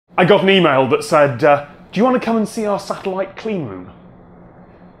I got an email that said, do you want to come and see our satellite clean room?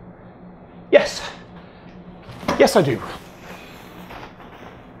 Yes. Yes, I do.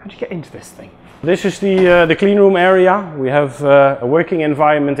 How do you get into this thing? This is the clean room area. We have a working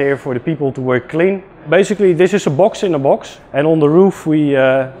environment here for the people to work clean. Basically, this is a box in a box, and on the roof we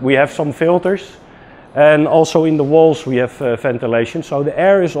have some filters, and also in the walls we have ventilation, so the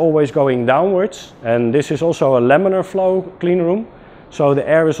air is always going downwards. And this is also a laminar flow clean room, so the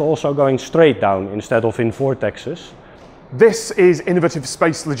air is also going straight down instead of in vortexes. This is Innovative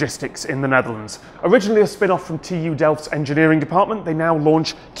Space Logistics in the Netherlands. Originally a spin-off from TU Delft's engineering department, they now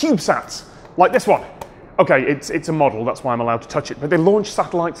launch CubeSats, like this one. Okay, it's a model, that's why I'm allowed to touch it, but they launch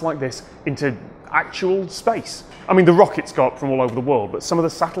satellites like this into actual space. I mean, the rockets go up from all over the world, but some of the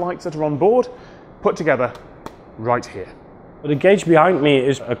satellites that are on board, put together right here. The gauge behind me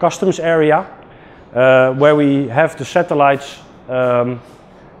is a customs area where we have the satellites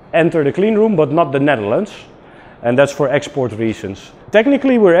enter the clean room, but not the Netherlands. And that's for export reasons.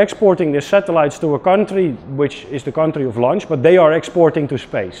 Technically, we're exporting the satellites to a country which is the country of launch, but they are exporting to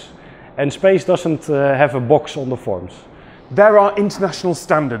space. And space doesn't have a box on the forms. There are international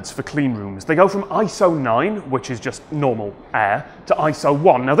standards for clean rooms. They go from ISO 9, which is just normal air, to ISO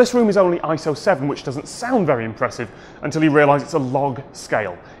 1. Now this room is only ISO 7, which doesn't sound very impressive until you realise it's a log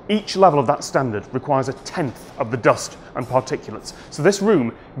scale. Each level of that standard requires 1/10 of the dust and particulates. So this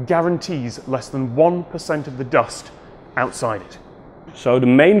room guarantees less than 1% of the dust outside it. So the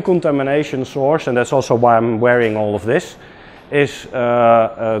main contamination source, and that's also why I'm wearing all of this, is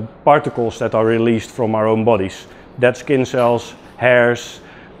particles that are released from our own bodies. Dead skin cells, hairs,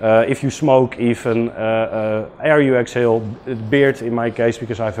 if you smoke even, air you exhale, beard in my case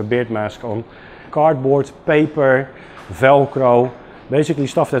because I have a beard mask on, cardboard, paper, Velcro, basically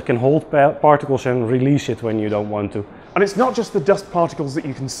stuff that can hold particles and release it when you don't want to. And it's not just the dust particles that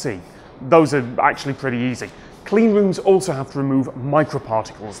you can see. Those are actually pretty easy. Clean rooms also have to remove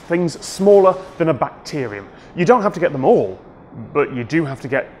microparticles, things smaller than a bacterium. You don't have to get them all, but you do have to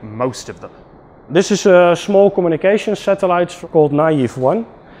get most of them. This is a small communication satellite called Naive 1,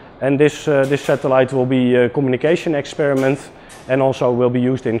 and this satellite will be a communication experiment and also will be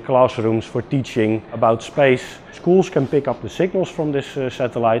used in classrooms for teaching about space. Schools can pick up the signals from this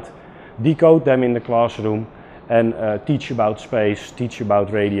satellite, decode them in the classroom and teach about space, teach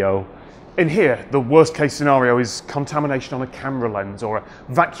about radio. In here, the worst case scenario is contamination on a camera lens or a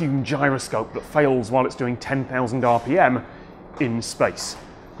vacuum gyroscope that fails while it's doing 10,000 RPM in space.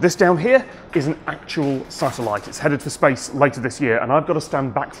 This down here is an actual satellite. It's headed for space later this year, and I've got to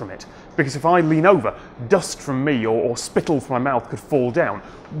stand back from it because if I lean over, dust from me or spittle from my mouth could fall down.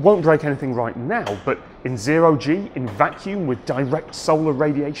 Won't break anything right now, but in zero G, in vacuum with direct solar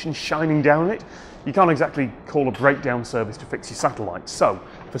radiation shining down it, you can't exactly call a breakdown service to fix your satellite. So,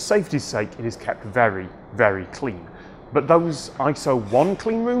 for safety's sake, it is kept very, very clean. But those ISO 1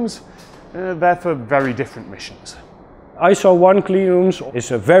 clean rooms, they're for very different missions. ISO 1 clean rooms is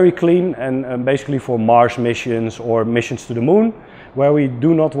very clean and basically for Mars missions or missions to the moon, where we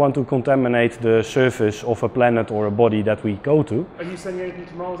do not want to contaminate the surface of a planet or a body that we go to. Are you sending anything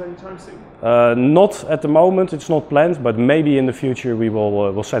to Mars anytime soon? Not at the moment, it's not planned, but maybe in the future we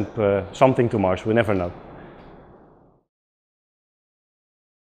will send something to Mars, we never know.